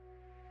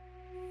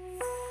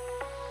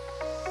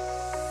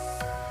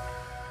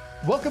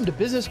Welcome to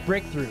Business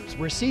Breakthroughs,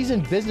 where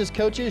seasoned business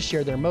coaches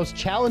share their most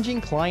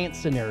challenging client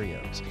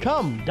scenarios.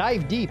 Come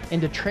dive deep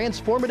into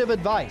transformative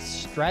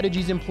advice,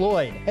 strategies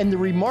employed, and the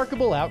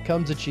remarkable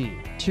outcomes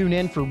achieved. Tune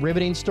in for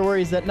riveting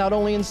stories that not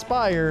only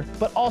inspire,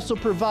 but also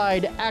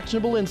provide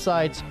actionable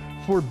insights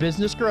for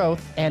business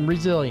growth and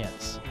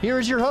resilience. Here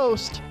is your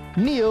host,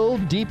 Neil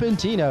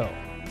DiPentino.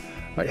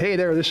 Hey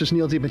there, this is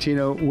Neil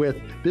DiPentino with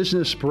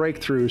Business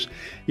Breakthroughs.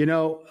 You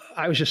know,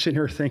 I was just sitting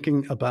here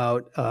thinking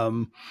about,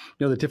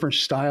 the different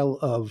style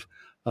of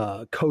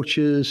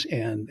coaches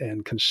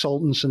and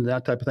consultants and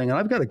that type of thing. And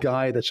I've got a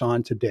guy that's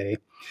on today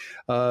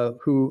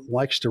who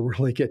likes to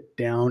really get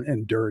down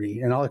and dirty.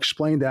 And I'll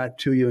explain that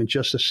to you in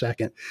just a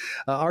second.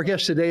 Our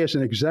guest today is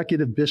an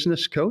executive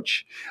business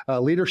coach,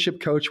 leadership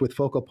coach with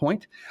Focal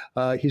Point.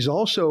 He's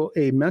also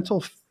a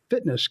mental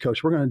fitness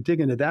coach. We're going to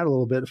dig into that a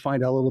little bit,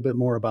 find out a little bit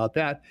more about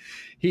that.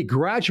 He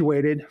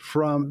graduated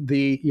from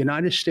the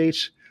United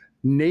States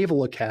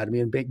Naval Academy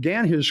and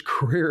began his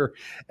career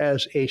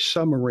as a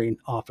submarine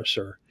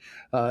officer.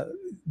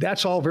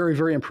 That's all very,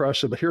 very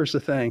impressive. But here's the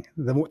thing.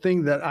 The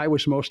thing that I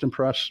was most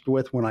impressed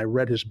with when I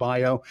read his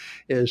bio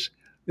is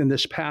in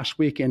this past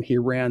weekend, he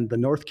ran the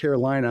North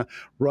Carolina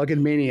Rugged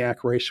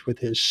Maniac race with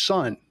his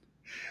son.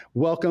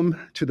 Welcome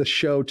to the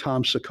show,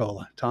 Tom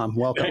Sicola. Tom,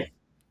 welcome. Hey.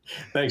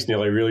 Thanks,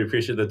 Neil. I really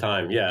appreciate the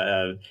time.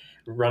 Yeah,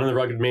 running the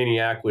Rugged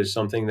Maniac was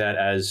something that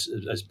as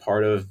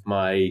part of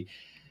my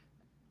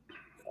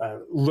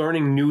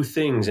learning new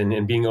things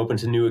and being open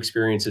to new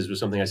experiences was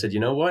something I said, you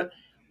know what?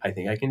 I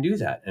think I can do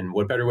that. And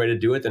what better way to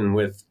do it than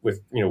with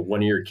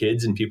one of your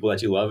kids and people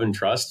that you love and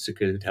trust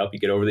to help you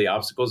get over the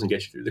obstacles and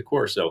get you through the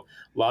course. So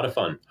a lot of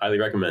fun. Highly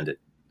recommend it.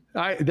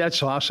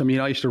 That's awesome.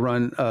 I used to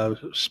run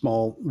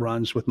small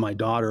runs with my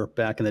daughter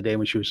back in the day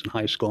when she was in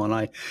high school, and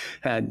I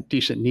had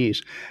decent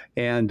knees.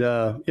 And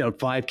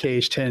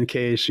 5Ks,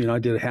 10Ks. I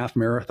did a half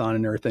marathon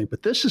and everything.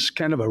 But this is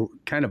kind of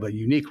a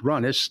unique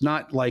run. It's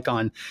not like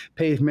on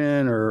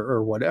pavement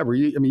or whatever.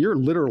 You're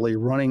literally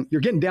running. You're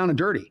getting down and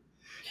dirty.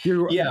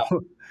 Yeah.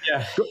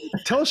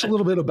 Tell us a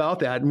little bit about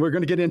that, and we're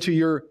going to get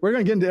into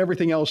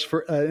everything else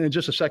in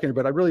just a second.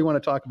 But I really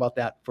want to talk about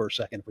that for a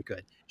second, if we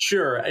could.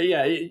 Sure.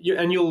 Yeah,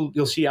 and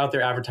you'll see out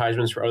there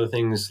advertisements for other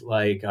things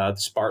like the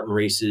Spartan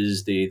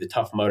races, the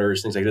Tough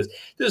Mudders, things like this.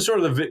 This is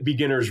sort of the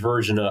beginner's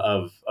version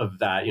of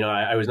that.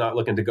 I was not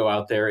looking to go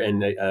out there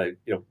and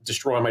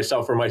destroy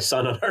myself or my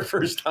son on our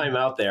first time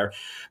out there.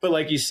 But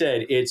like you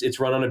said, it's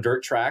run on a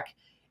dirt track.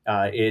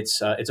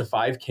 It's a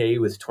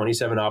 5K with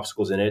 27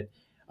 obstacles in it.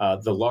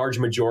 The large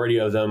majority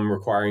of them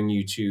requiring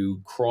you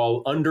to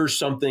crawl under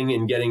something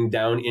and getting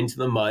down into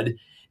the mud,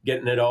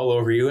 getting it all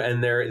over you.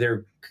 And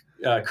they're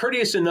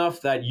courteous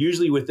enough that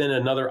usually within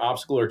another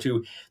obstacle or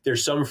two,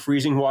 there's some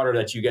freezing water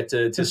that you get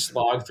to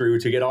slog through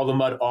to get all the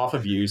mud off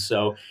of you.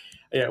 So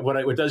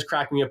what does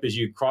crack me up is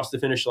you cross the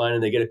finish line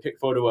and they get a pic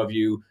photo of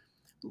you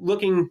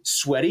looking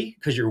sweaty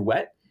because you're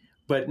wet,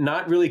 but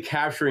not really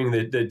capturing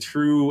the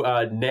true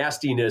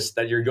nastiness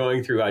that you're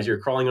going through as you're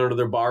crawling under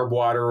the barbed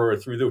water or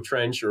through the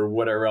trench or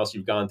whatever else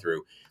you've gone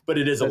through. But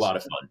it is a lot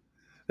of fun.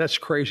 That's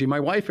crazy. My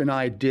wife and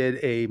I did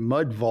a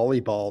mud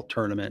volleyball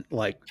tournament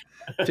like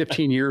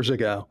 15 years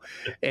ago.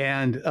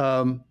 And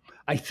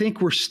I think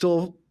we're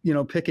still,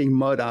 picking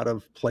mud out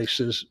of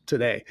places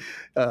today,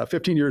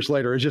 15 years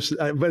later.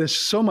 But it's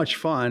so much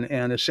fun.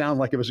 And it sounded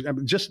like it was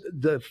just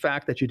the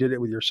fact that you did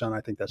it with your son. I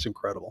think that's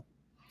incredible.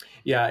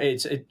 Yeah,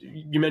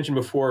 you mentioned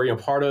before,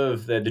 part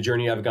of the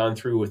journey I've gone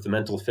through with the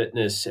mental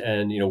fitness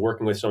and,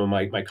 working with some of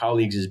my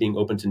colleagues is being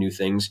open to new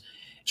things,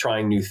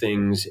 trying new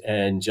things,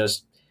 and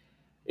just,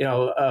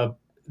 the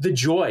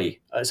joy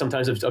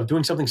sometimes of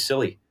doing something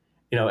silly,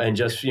 and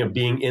just,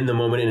 being in the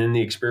moment and in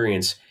the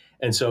experience.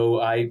 And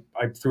so I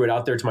threw it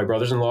out there to my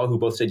brothers-in-law who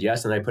both said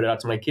yes, and I put it out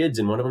to my kids,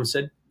 and one of them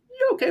said,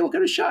 yeah, okay, we'll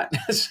give it a shot.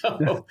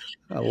 So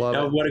I love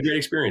it. What a great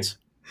experience.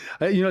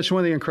 It's one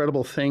of the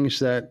incredible things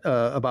that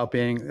about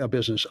being a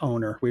business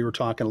owner. We were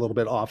talking a little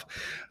bit off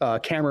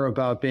camera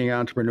about being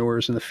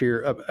entrepreneurs and the fear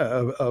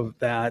of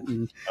that,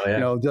 and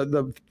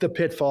the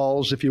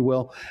pitfalls, if you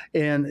will.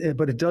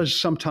 But it does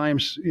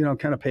sometimes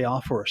kind of pay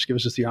off for us.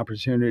 Gives us the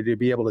opportunity to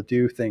be able to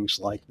do things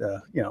like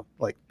the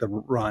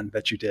run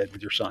that you did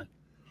with your son.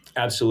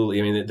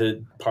 Absolutely.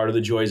 The part of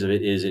the joys of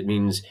it is it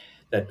means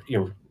that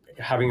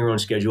having your own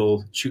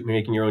schedule,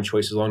 making your own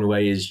choices along the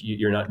way is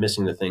you're not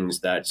missing the things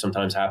that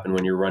sometimes happen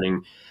when you're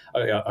running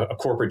a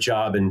corporate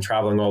job and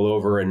traveling all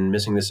over and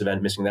missing this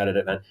event, missing that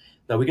event.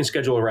 Now we can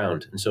schedule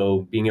around. And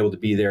so being able to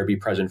be there, be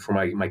present for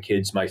my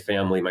kids, my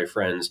family, my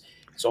friends,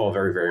 it's all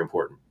very, very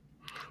important.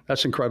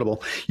 That's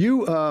incredible.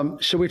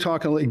 So we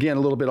talk again a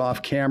little bit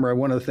off camera.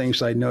 One of the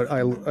things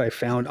I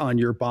found on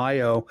your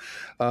bio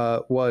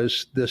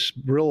was this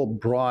real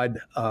broad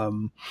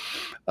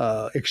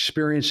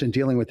experience in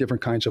dealing with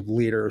different kinds of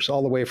leaders,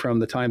 all the way from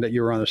the time that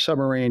you were on the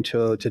submarine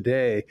to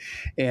today.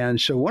 And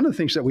so one of the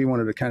things that we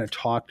wanted to kind of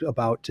talk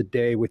about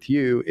today with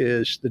you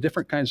is the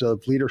different kinds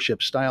of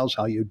leadership styles,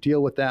 how you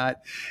deal with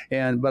that.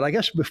 But I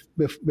guess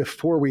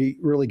before we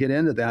really get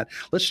into that,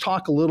 let's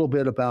talk a little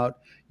bit about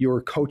your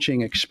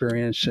coaching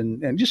experience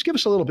and just give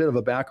us a little bit of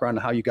a background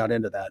on how you got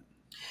into that.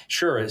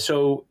 Sure.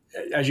 So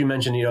as you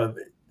mentioned,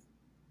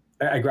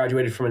 I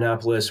graduated from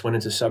Annapolis, went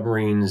into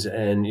submarines,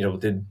 and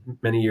did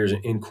many years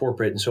in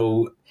corporate. And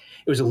so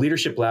it was a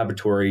leadership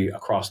laboratory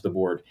across the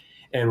board.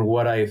 And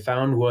what I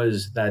found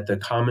was that the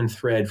common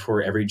thread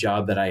for every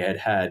job that I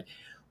had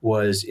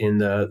was in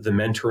the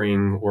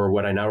mentoring, or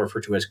what I now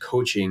refer to as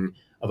coaching,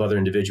 of other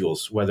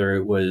individuals. Whether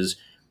it was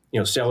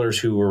sailors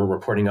who were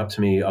reporting up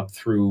to me, up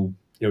through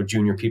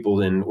junior people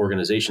in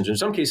organizations. In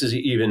some cases,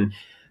 even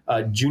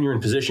junior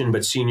in position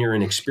but senior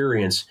in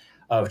experience,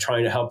 of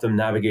trying to help them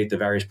navigate the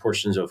various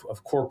portions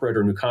of corporate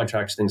or new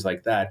contracts, things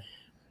like that,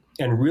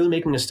 and really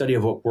making a study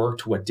of what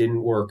worked, what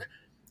didn't work.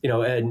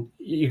 And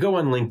you go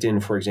on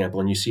LinkedIn, for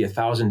example, and you see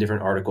 1,000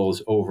 different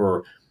articles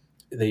over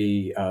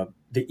the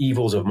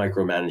evils of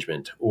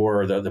micromanagement,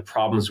 or the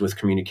problems with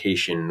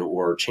communication,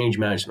 or change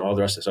management, all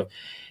the rest of the stuff.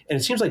 And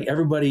it seems like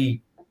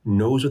everybody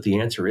knows what the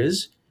answer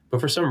is,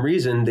 but for some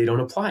reason they don't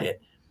apply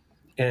it.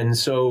 And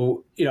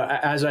so,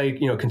 as I,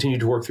 continued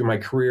to work through my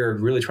career,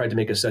 really tried to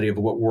make a study of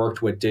what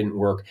worked, what didn't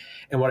work.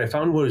 And what I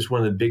found was one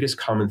of the biggest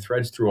common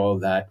threads through all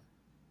of that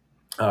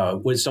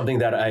was something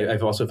that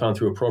I've also found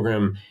through a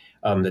program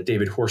that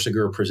David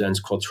Horsiger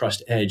presents, called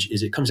Trust Edge,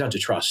 is it comes down to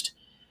trust.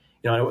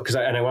 Because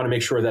I want to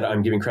make sure that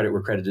I'm giving credit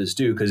where credit is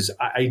due, because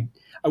I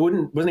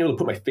wasn't able to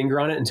put my finger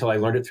on it until I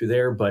learned it through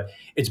there. But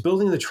it's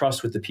building the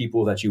trust with the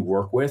people that you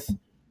work with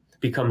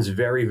becomes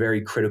very,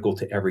 very critical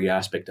to every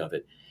aspect of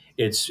it.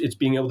 It's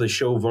being able to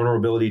show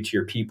vulnerability to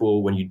your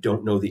people when you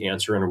don't know the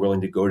answer and are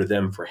willing to go to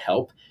them for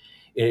help.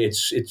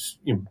 It's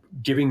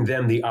giving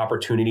them the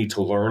opportunity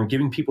to learn,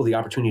 giving people the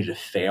opportunity to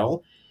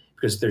fail,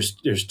 because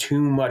there's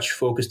too much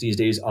focus these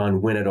days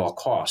on win at all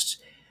costs,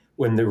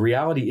 when the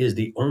reality is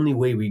the only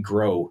way we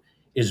grow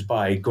is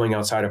by going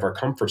outside of our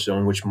comfort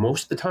zone, which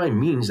most of the time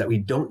means that we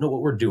don't know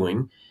what we're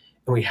doing,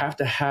 and we have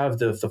to have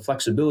the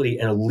flexibility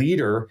and a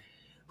leader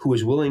who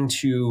is willing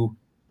to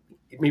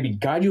maybe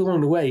guide you along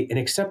the way and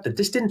accept that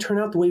this didn't turn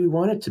out the way we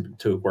wanted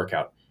to work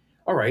out.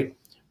 All right.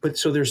 But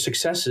so there's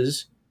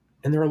successes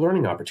and there are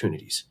learning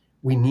opportunities.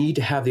 We need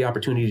to have the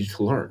opportunity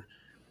to learn.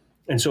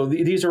 And so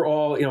these are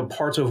all,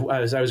 parts of,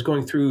 as I was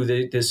going through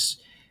this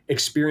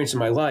experience in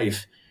my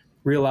life,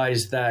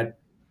 realized that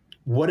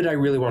what did I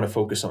really want to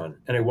focus on?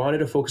 And I wanted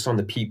to focus on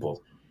the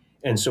people.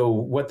 And so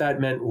what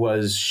that meant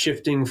was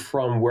shifting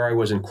from where I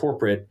was in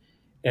corporate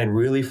and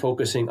really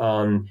focusing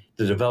on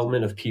the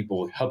development of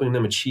people, helping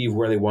them achieve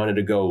where they wanted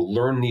to go,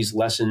 learn these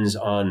lessons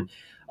on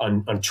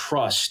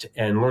trust,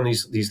 and learn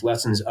these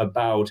lessons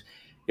about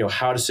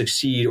how to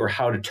succeed, or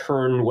how to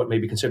turn what may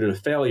be considered a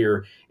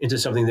failure into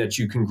something that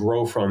you can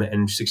grow from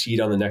and succeed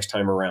on the next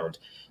time around.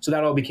 So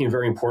that all became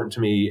very important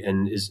to me,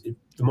 and is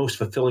the most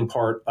fulfilling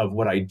part of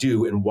what I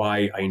do and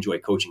why I enjoy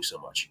coaching so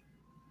much.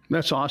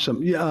 That's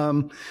awesome.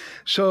 Yeah.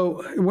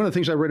 So one of the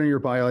things I read in your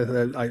bio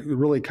that I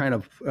really kind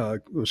of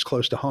was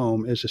close to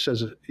home is, it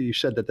says, you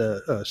said that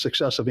the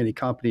success of any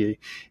company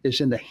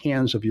is in the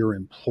hands of your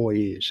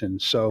employees.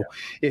 And so,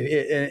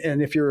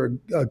 if you're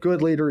a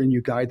good leader and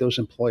you guide those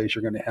employees,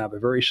 you're going to have a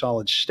very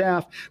solid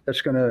staff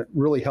that's going to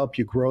really help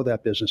you grow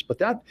that business. But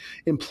that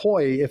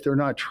employee, if they're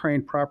not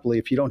trained properly,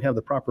 if you don't have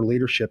the proper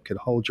leadership, could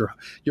hold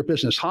your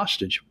business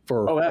hostage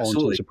for all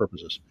intents and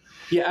purposes.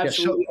 Yeah,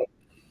 absolutely. Yeah, so,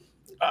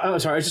 I'm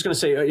sorry. I was just going to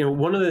say,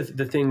 one of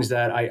the things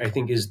that I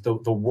think is the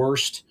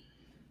worst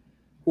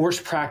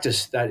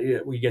practice that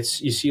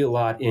you see a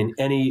lot in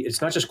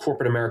it's not just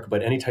corporate America,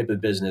 but any type of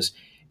business,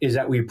 is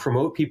that we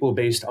promote people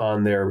based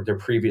on their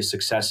previous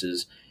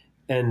successes,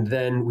 and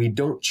then we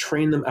don't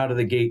train them out of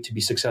the gate to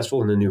be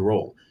successful in the new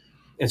role.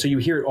 And so you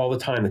hear it all the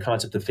time, the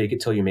concept of fake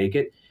it till you make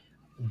it.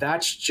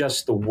 That's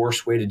just the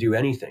worst way to do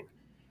anything.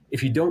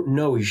 If you don't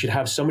know, you should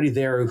have somebody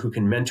there who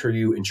can mentor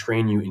you and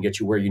train you and get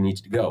you where you need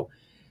to go.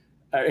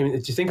 I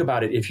mean, to think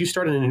about it, if you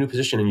start in a new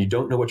position and you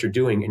don't know what you're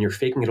doing and you're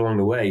faking it along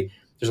the way,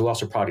 there's a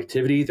loss of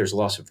productivity, there's a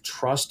loss of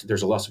trust,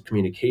 there's a loss of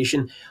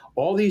communication.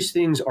 All these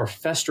things are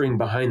festering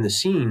behind the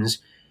scenes,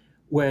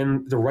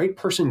 when the right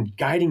person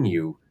guiding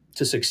you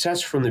to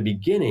success from the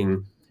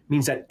beginning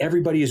means that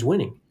everybody is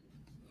winning.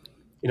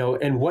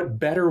 And what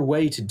better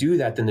way to do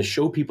that than to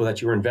show people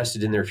that you're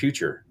invested in their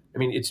future? I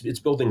mean, it's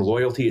building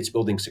loyalty, it's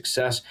building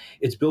success,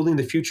 it's building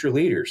the future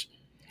leaders.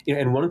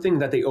 And one thing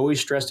that they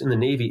always stressed in the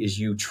Navy is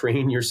you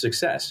train your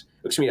success.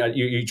 Excuse me,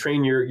 you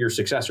train your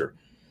successor.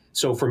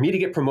 So for me to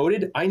get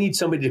promoted, I need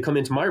somebody to come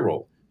into my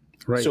role.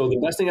 Right. So the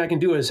best thing I can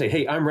do is say,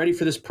 hey, I'm ready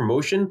for this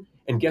promotion.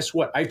 And guess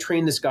what? I've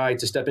trained this guy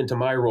to step into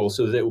my role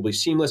so that it will be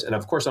seamless. And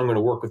of course, I'm going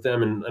to work with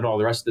them and all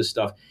the rest of this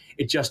stuff.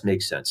 It just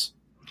makes sense.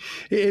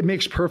 It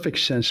makes perfect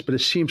sense, but it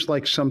seems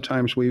like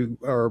sometimes we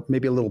are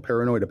maybe a little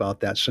paranoid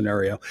about that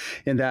scenario,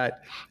 in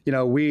that,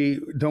 we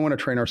don't want to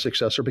train our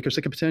successor because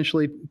they could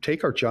potentially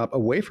take our job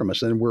away from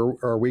us. And where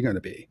are we going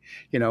to be,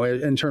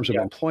 in terms of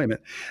employment?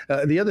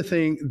 The other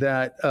thing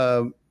that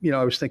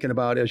I was thinking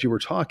about as you were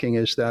talking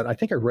is that I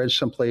think I read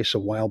someplace a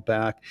while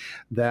back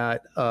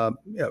that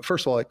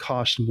first of all, it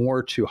costs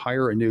more to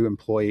hire a new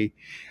employee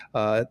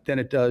than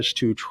it does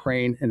to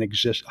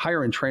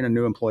hire and train a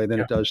new employee than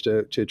it does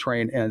to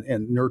train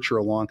and nurture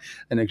along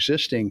an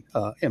existing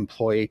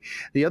employee.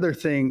 The other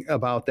thing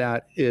about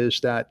that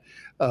is that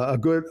a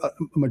good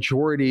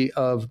majority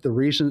of the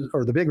reason,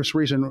 or the biggest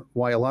reason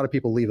why a lot of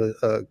people leave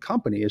a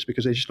company is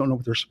because they just don't know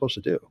what they're supposed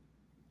to do.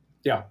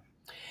 Yeah.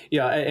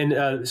 Yeah,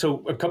 and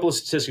so a couple of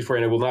statistics for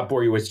you, and I will not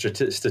bore you with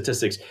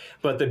statistics,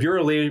 but the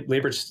Bureau of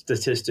Labor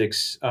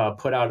Statistics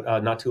put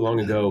out not too long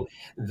ago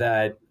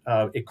that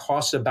it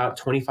costs about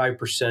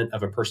 25%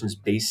 of a person's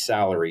base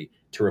salary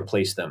to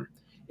replace them,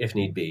 if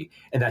need be.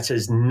 And that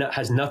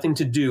has nothing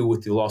to do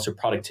with the loss of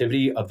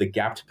productivity of the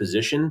gapped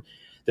position,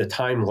 the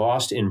time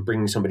lost in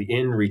bringing somebody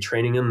in,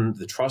 retraining them,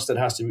 the trust that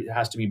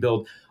has to be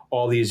built,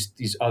 all these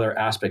other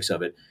aspects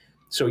of it.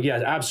 So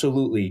yeah,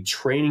 absolutely.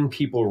 Training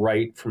people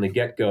right from the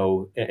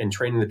get-go and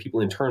training the people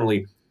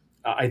internally,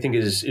 I think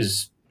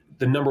is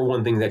the number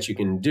one thing that you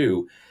can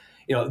do.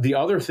 The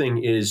other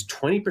thing is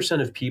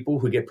 20% of people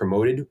who get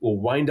promoted will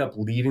wind up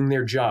leaving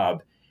their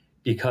job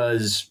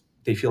because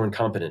they feel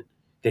incompetent.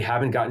 They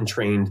haven't gotten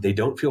trained. They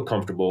don't feel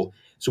comfortable.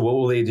 So what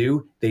will they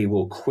do? They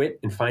will quit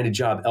and find a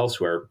job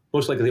elsewhere.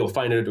 Most likely they will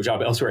find a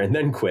job elsewhere and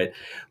then quit,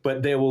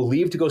 but they will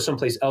leave to go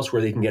someplace else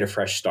where they can get a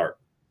fresh start.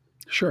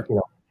 Sure.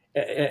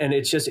 And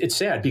it's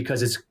sad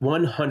because it's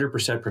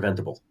 100%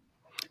 preventable.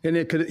 And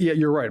it could, yeah,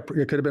 you're right.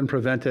 It could have been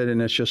prevented,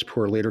 and it's just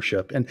poor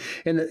leadership. And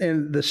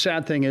the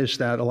sad thing is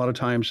that a lot of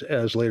times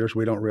as leaders,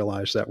 we don't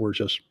realize that we're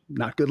just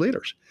not good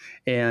leaders,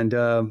 and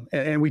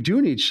we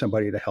do need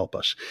somebody to help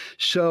us.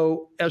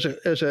 So as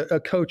a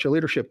coach, a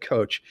leadership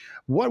coach,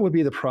 what would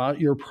be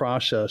your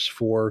process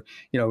for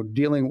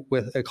dealing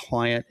with a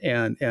client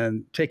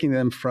and taking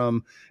them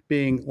from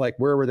being like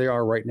wherever they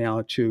are right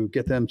now to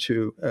get them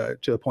to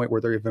a point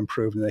where they've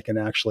improved and they can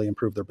actually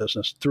improve their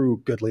business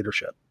through good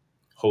leadership?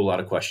 Whole lot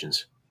of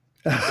questions.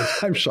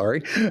 I'm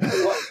sorry.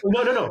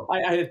 No.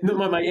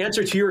 My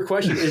answer to your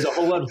question is a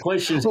whole lot of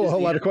questions. A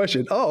whole lot of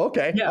questions. Oh,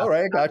 okay. Yeah. All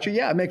right. I got you.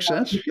 Yeah, it makes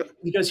sense.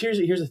 Because here's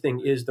the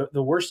thing is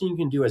the worst thing you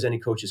can do as any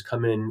coach is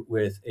come in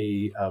with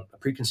a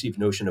preconceived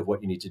notion of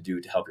what you need to do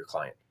to help your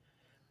client.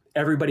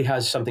 Everybody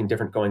has something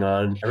different going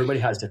on. Everybody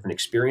has different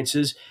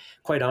experiences.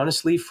 Quite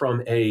honestly,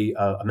 from a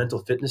mental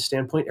fitness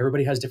standpoint,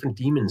 everybody has different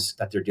demons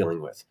that they're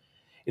dealing with.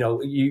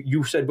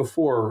 You said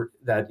before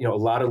that a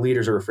lot of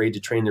leaders are afraid to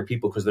train their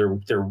people because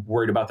they're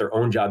worried about their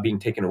own job being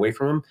taken away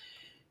from them.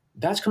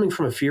 That's coming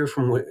from a fear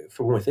from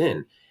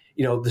within.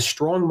 The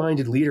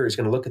strong-minded leader is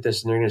going to look at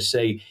this and they're going to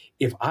say,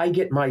 if I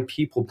get my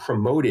people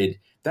promoted,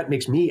 that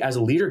makes me as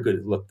a leader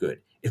look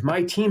good. If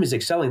my team is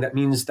excelling, that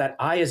means that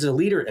I as a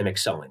leader am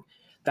excelling.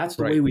 That's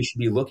the way we should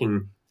be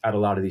looking at a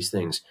lot of these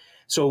things.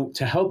 So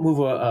to help move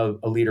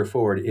a leader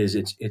forward is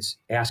it's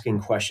asking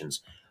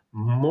questions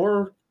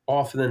more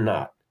often than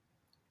not.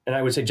 And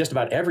I would say just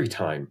about every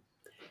time,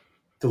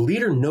 the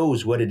leader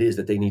knows what it is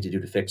that they need to do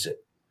to fix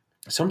it.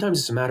 Sometimes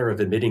it's a matter of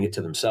admitting it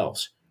to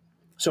themselves.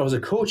 So as a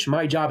coach,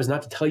 my job is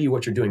not to tell you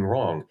what you're doing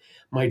wrong.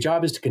 My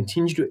job is to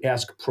continue to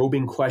ask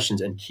probing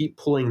questions and keep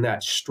pulling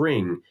that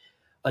string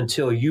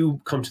until you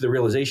come to the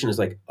realization is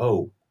like,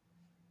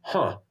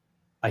 I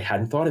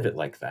hadn't thought of it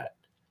like that.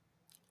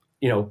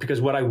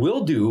 Because what I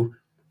will do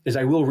is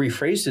I will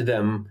rephrase to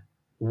them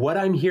what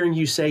I'm hearing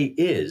you say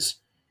is,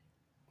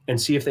 and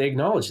see if they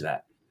acknowledge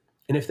that.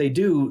 And if they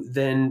do,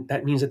 then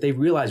that means that they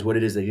realize what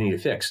it is they need to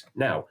fix.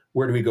 Now,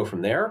 where do we go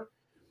from there?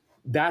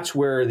 That's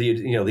where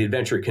the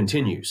adventure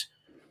continues.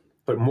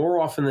 But more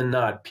often than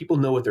not, people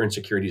know what their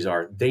insecurities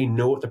are. They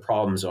know what the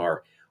problems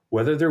are.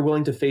 Whether they're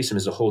willing to face them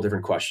is a whole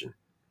different question.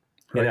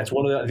 Right. And that's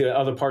one of the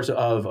other parts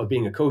of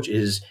being a coach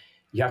is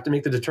you have to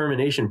make the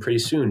determination pretty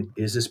soon.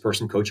 Is this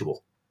person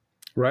coachable?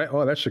 Right.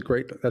 Oh, that's a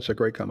great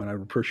comment. I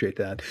appreciate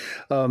that.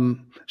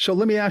 So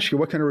let me ask you,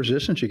 what kind of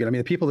resistance you get? I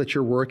mean, the people that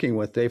you're working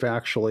with, they've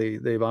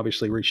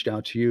obviously reached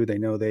out to you. They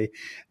know they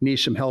need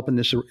some help in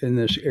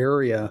this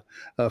area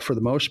for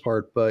the most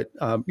part. But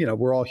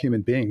we're all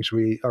human beings.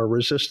 We are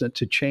resistant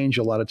to change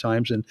a lot of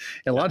times, and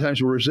a lot of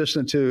times we're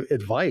resistant to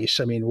advice.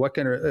 I mean, what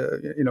kind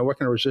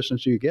of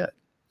resistance do you get?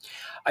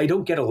 I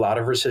don't get a lot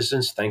of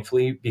resistance,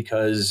 thankfully,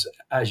 because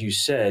as you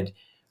said.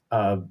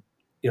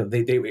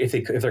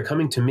 If they're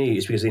coming to me,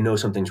 it's because they know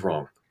something's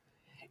wrong.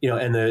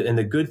 And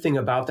the good thing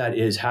about that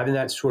is having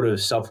that sort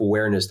of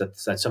self-awareness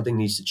that something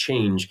needs to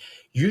change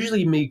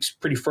usually makes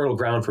pretty fertile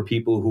ground for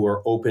people who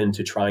are open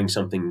to trying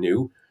something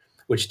new,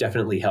 which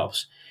definitely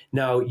helps.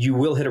 Now, you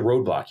will hit a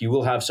roadblock. You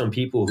will have some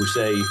people who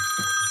say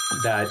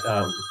that,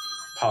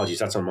 apologies,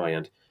 that's on my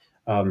end.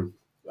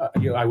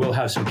 I will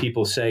have some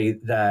people say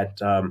that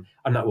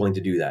I'm not willing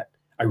to do that.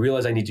 I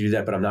realize I need to do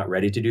that, but I'm not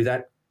ready to do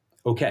that.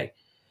 Okay.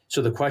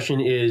 So the question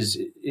is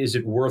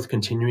it worth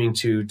continuing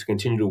to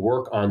continue to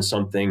work on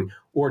something,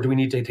 or do we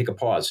need to take a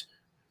pause?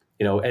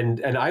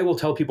 And I will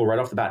tell people right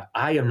off the bat,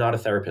 I am not a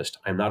therapist.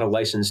 I'm not a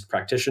licensed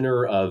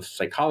practitioner of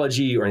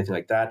psychology or anything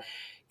like that.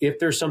 If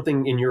there's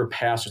something in your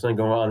past or something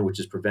going on which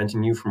is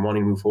preventing you from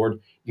wanting to move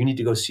forward, you need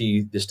to go see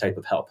this type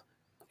of help.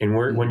 And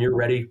when you're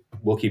ready,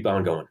 we'll keep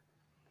on going.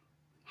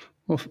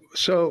 Well,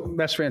 so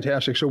that's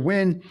fantastic. So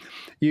when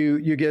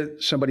you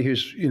get somebody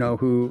who's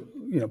who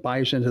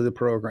buys into the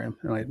program,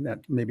 and that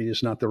maybe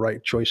is not the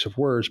right choice of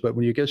words, but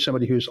when you get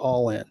somebody who's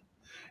all in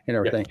and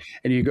everything,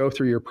 and you go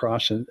through your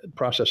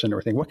process and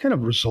everything, what kind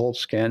of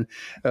results can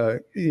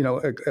one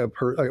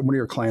of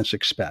your clients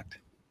expect?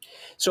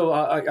 So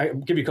I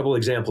give you a couple of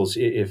examples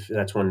if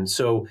that's one.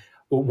 So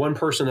one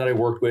person that I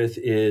worked with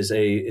is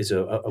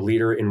a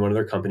leader in one of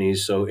their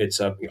companies. So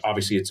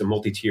obviously it's a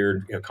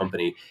multi-tiered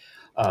company.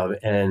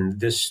 And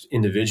this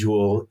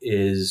individual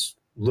is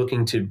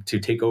looking to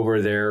take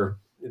over their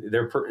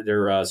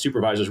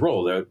supervisor's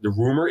role. The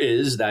rumor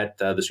is that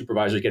the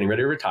supervisor is getting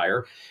ready to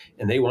retire,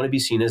 and they want to be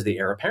seen as the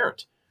heir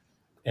apparent.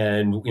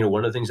 And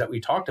one of the things that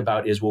we talked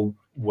about is, well,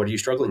 what are you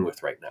struggling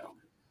with right now?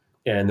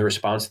 And the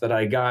response that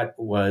I got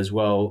was,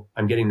 well,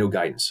 I'm getting no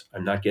guidance.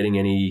 I'm not getting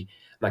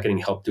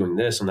help doing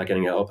this. I'm not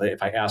getting help.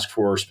 If I ask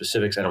for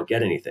specifics, I don't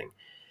get anything.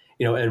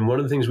 And one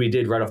of the things we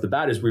did right off the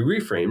bat is we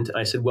reframed.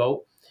 I said,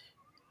 well,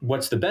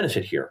 what's the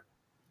benefit here?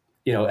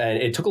 And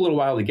it took a little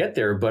while to get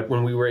there, but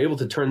when we were able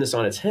to turn this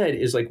on its head,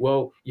 is like,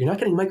 well, you're not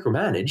getting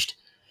micromanaged.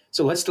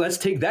 So let's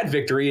take that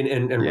victory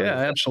and yeah,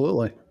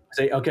 absolutely.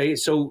 Say, okay,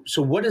 so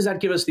what does that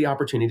give us the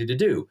opportunity to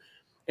do?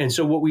 And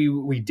so what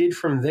we did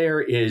from there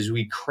is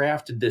we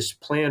crafted this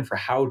plan for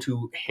how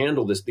to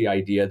handle the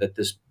idea that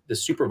the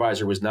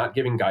supervisor was not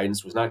giving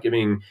guidance, was not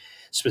giving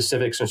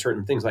specifics on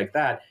certain things like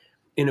that,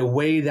 in a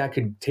way that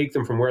could take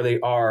them from where they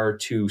are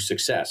to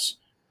success,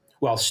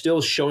 while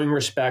still showing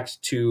respect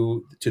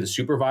to the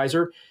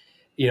supervisor,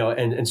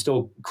 and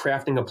still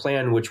crafting a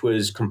plan which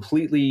was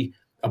completely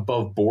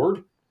above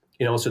board,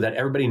 so that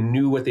everybody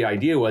knew what the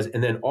idea was,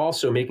 and then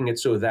also making it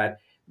so that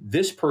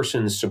this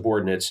person's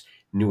subordinates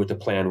knew what the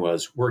plan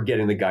was. We're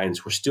getting the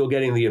guidance. We're still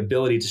getting the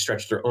ability to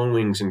stretch their own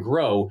wings and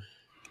grow,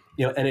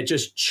 and it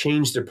just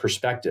changed the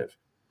perspective.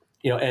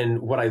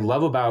 And what I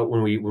love about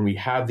when we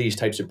have these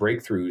types of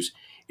breakthroughs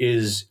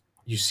is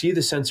you see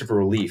the sense of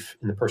relief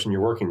in the person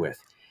you're working with.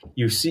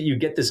 You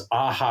get this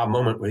aha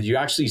moment where you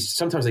actually,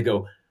 sometimes they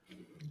go,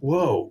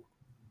 whoa,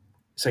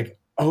 it's like,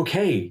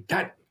 okay,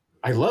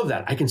 I love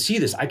that. I can see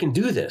this. I can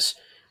do this.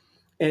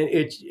 And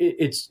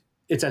it's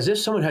as if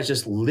someone has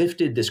just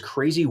lifted this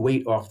crazy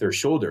weight off their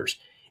shoulders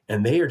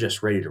and they are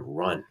just ready to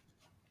run.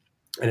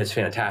 And it's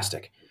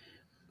fantastic.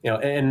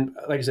 And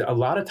like I said, a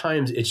lot of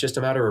times it's just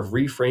a matter of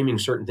reframing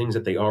certain things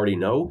that they already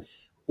know,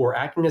 or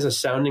acting as a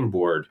sounding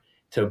board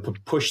to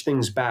push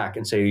things back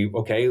and say,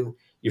 okay,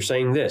 you're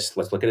saying this,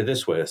 let's look at it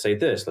this way. Let's say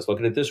this, let's look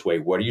at it this way.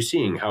 What are you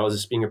seeing? How is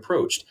this being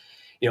approached?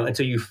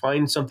 Until you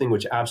find something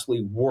which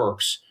absolutely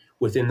works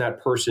within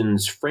that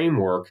person's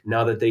framework,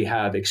 now that they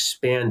have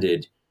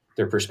expanded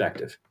their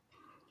perspective.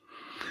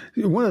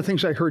 One of the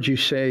things I heard you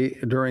say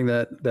during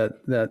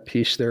that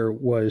piece there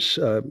was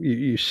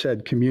you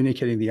said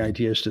communicating the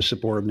ideas to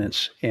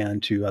subordinates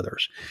and to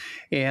others.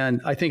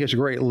 And I think as a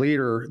great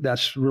leader,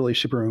 that's really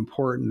super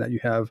important that you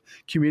have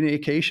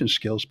communication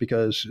skills,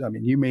 because,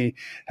 you may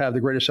have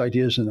the greatest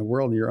ideas in the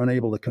world and you're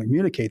unable to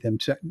communicate them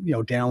to,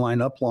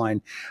 downline,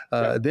 upline,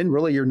 then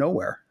really you're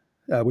nowhere.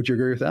 Would you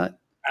agree with that?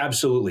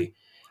 Absolutely.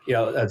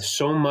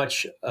 So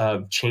much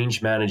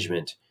change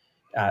management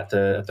at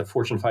the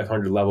Fortune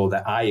 500 level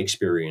that I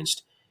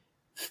experienced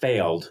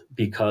failed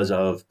because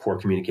of poor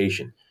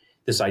communication.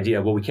 This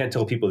idea, well, we can't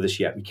tell people this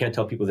yet. We can't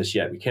tell people this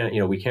yet. We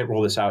can't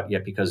roll this out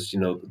yet because,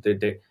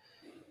 the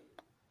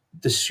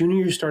sooner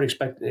you start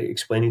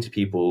explaining to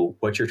people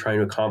what you're trying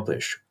to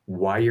accomplish,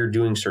 why you're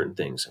doing certain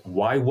things,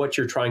 why what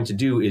you're trying to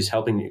do is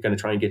going to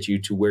try and get you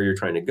to where you're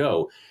trying to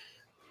go,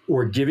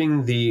 or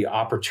giving the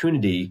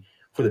opportunity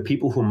for the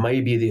people who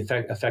might be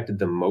affected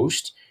the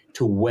most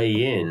to weigh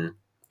in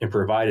and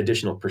provide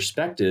additional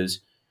perspectives,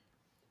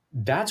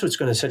 that's what's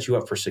going to set you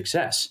up for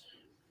success.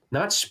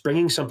 Not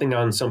springing something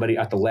on somebody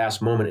at the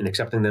last moment and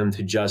accepting them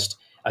to just,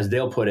 as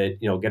they'll put it,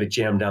 get it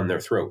jammed down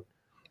their throat.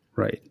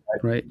 Right.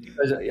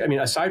 Because,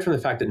 aside from the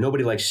fact that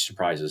nobody likes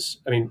surprises,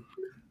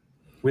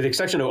 with the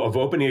exception of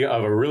opening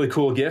of a really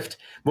cool gift,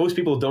 most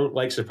people don't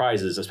like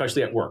surprises,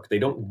 especially at work. They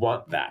don't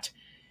want that.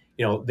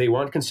 They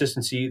want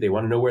consistency. They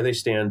want to know where they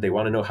stand. They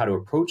want to know how to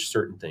approach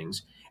certain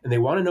things. And they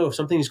want to know if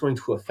something is going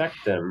to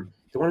affect them.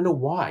 They want to know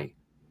why.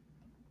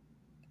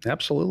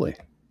 Absolutely.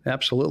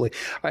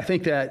 I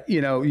think that,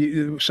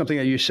 something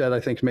that you said, I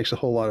think makes a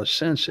whole lot of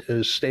sense,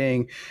 is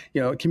staying,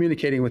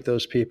 communicating with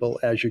those people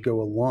as you go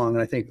along.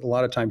 And I think a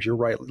lot of times you're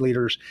right.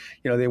 Leaders,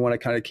 they want to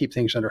kind of keep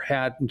things under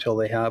hat until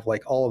they have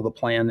like all of the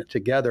plan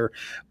together.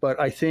 But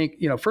I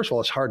think, first of all,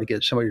 it's hard to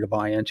get somebody to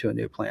buy into a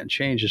new plan.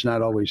 Change is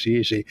not always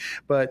easy,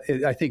 but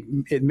I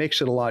think it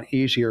makes it a lot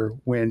easier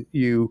when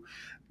you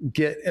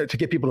get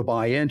people to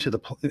buy into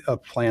a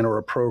plan or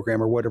a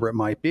program or whatever it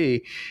might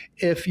be,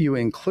 if you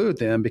include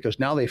them, because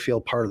now they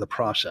feel part of the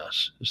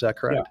process. Is that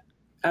correct?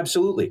 Yeah,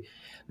 absolutely.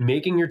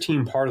 Making your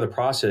team part of the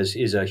process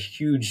is a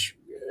huge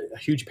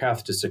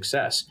path to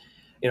success.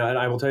 And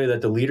I will tell you that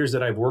the leaders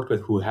that I've worked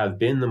with who have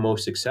been the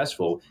most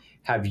successful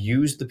have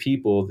used the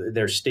people,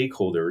 their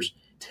stakeholders,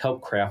 to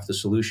help craft the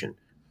solution.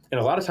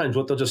 And a lot of times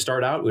what they'll just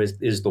start out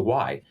with is the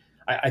why.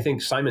 I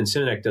think Simon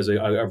Sinek does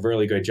a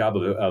really good job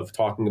of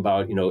talking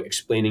about,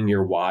 explaining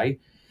your why.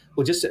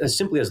 Well, just as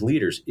simply as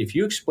leaders, if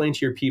you explain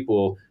to your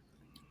people,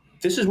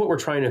 this is what we're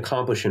trying to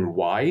accomplish and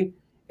why,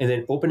 and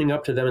then opening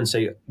up to them and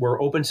say,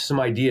 we're open to some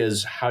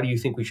ideas. How do you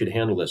think we should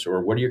handle this?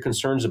 Or what are your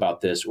concerns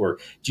about this? Or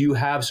do you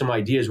have some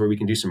ideas where we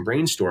can do some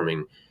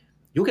brainstorming?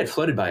 You'll get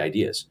flooded by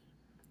ideas.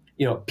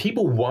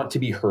 People want to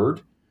be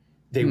heard.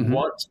 They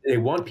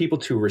want people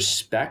to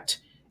respect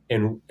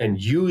and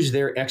use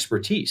their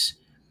expertise.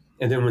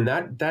 And then when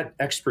that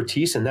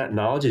expertise and that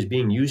knowledge is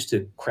being used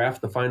to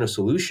craft the final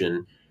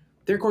solution,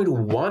 they're going to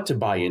want to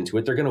buy into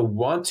it. They're going to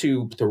want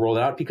to roll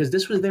it out because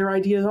this was their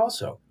idea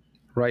also.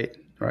 Right.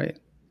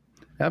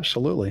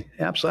 Absolutely.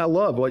 I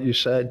love what you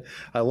said.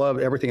 I love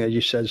everything that you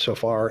said so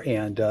far.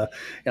 And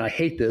I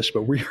hate this,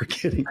 but we are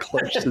getting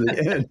close to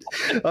the end.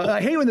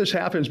 I hate when this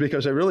happens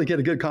because I really get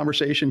a good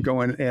conversation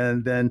going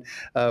and then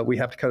we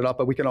have to cut it off,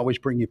 but we can always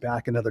bring you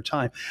back another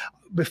time.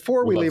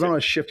 Before we leave, I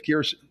want to shift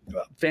gears.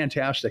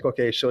 Fantastic.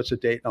 Okay, so it's a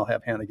date, and I'll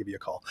have Hannah give you a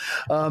call.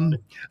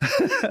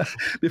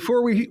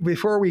 Before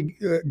we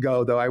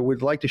go, though, I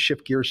would like to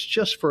shift gears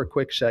just for a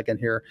quick second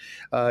here.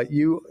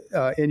 You,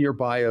 in your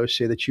bio,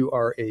 say that you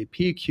are a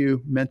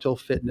PQ mental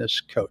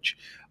fitness coach.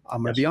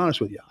 I'm going to be honest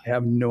with you. I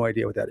have no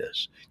idea what that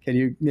is. Can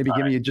you maybe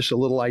give me just a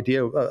little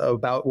idea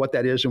about what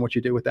that is and what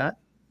you do with that?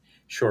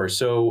 Sure.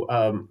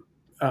 So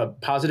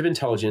Positive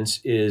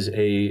Intelligence is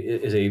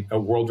a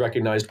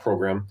world-recognized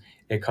program.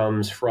 It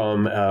comes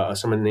from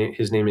someone.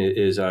 His name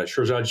is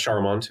Shirzad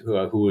Sharmant,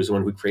 who is the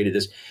one who created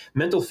this.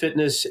 Mental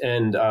fitness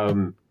and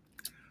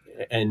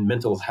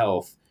mental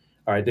health.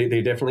 All right,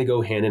 they definitely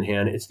go hand in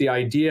hand. It's the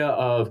idea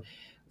of,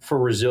 for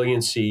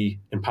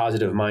resiliency and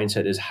positive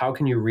mindset, is how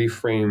can you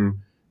reframe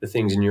the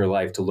things in your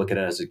life to look at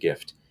it as a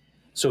gift.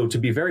 So to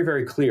be very,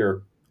 very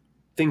clear,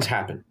 things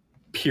happen.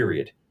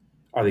 Period.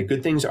 Are they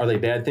good things? Are they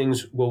bad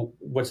things? Well,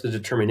 what's the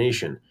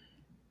determination?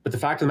 But the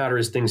fact of the matter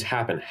is things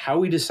happen. How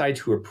we decide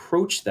to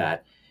approach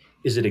that,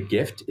 is it a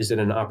gift? Is it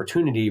an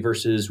opportunity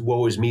versus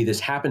woe is me,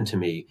 this happened to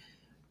me,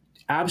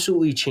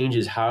 absolutely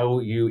changes how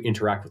you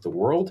interact with the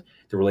world,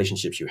 the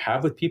relationships you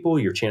have with people,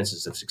 your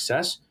chances of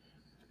success.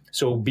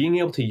 So being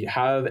able to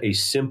have a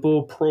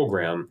simple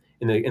program,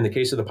 in the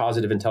case of the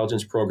Positive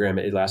Intelligence program,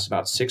 it lasts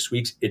about 6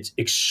 weeks. It's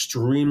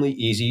extremely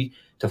easy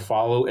to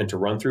follow and to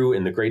run through.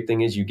 And the great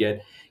thing is you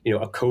get,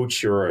 a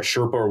coach or a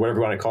Sherpa or whatever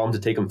you want to call them to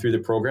take them through the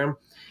program.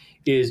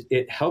 Is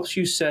it helps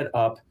you set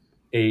up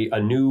a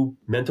new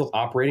mental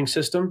operating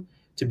system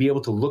to be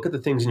able to look at the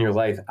things in your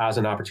life as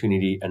an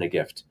opportunity and a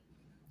gift,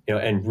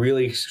 and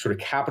really sort of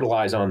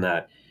capitalize on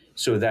that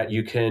so that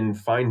you can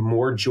find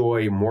more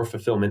joy, more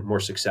fulfillment, more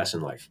success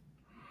in life.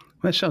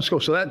 That sounds cool.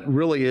 So that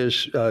really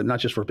is not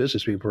just for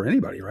business people, for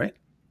anybody, right?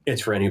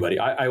 It's for anybody.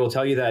 I will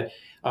tell you that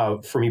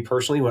for me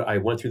personally, when I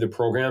went through the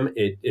program,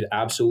 it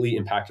absolutely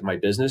impacted my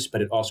business,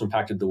 but it also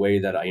impacted the way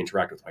that I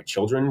interact with my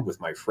children, with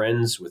my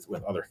friends, with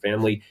other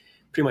family,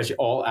 pretty much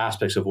all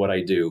aspects of what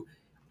I do.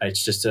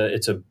 It's just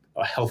it's a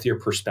healthier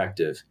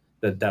perspective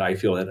that I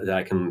feel that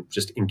I can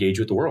just engage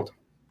with the world.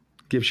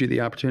 Gives you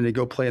the opportunity to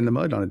go play in the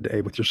mud on a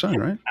day with your son,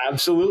 right?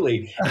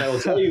 Absolutely. And I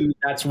will tell you,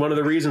 that's one of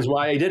the reasons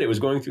why I did it,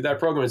 was going through that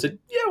program. I said,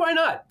 yeah, why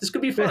not? This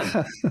could be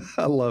fun.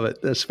 I love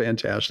it. That's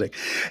fantastic.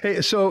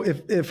 Hey, so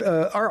if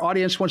our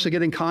audience wants to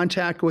get in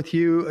contact with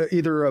you,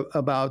 either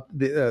about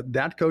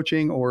that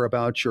coaching or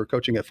about your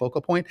coaching at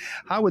Focal Point,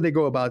 how would they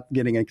go about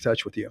getting in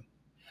touch with you?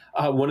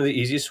 One of the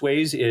easiest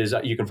ways is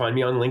you can find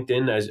me on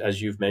LinkedIn,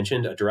 as you've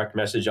mentioned. A direct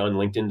message on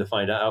LinkedIn to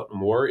find out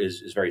more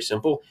is very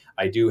simple.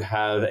 I do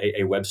have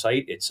a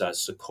website. It's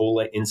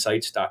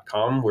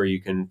SicolaInsights.com, where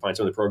you can find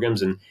some of the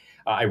programs. And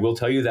I will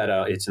tell you that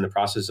it's in the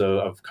process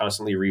of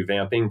constantly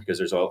revamping, because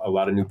there's a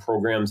lot of new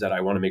programs that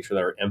I want to make sure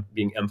that are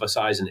being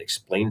emphasized and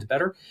explained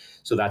better.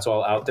 So that's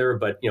all out there.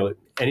 But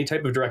any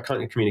type of direct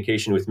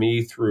communication with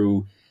me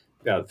through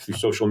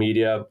social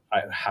media,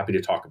 I'm happy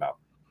to talk about.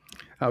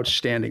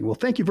 Outstanding. Well,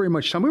 thank you very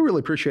much, Tom. We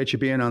really appreciate you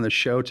being on the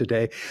show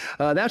today.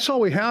 That's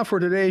all we have for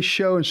today's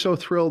show, and so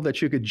thrilled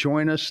that you could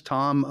join us.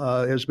 Tom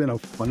has been a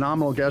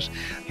phenomenal guest.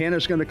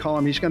 Hannah's going to call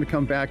him. He's going to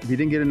come back. If you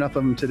didn't get enough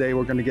of him today,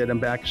 we're going to get him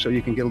back so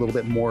you can get a little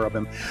bit more of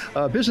him.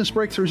 Business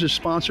Breakthroughs is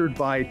sponsored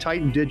by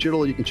Titan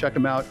Digital. You can check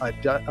them out at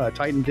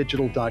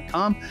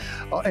titandigital.com.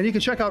 And you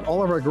can check out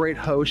all of our great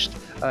hosts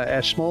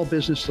at Small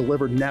Business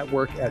Delivered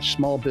Network at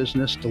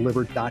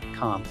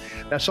smallbusinessdelivered.com.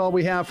 That's all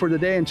we have for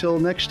today. Until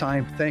next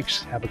time,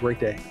 thanks. Have a great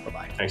day.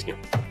 Bye-bye. Thanks, Neil.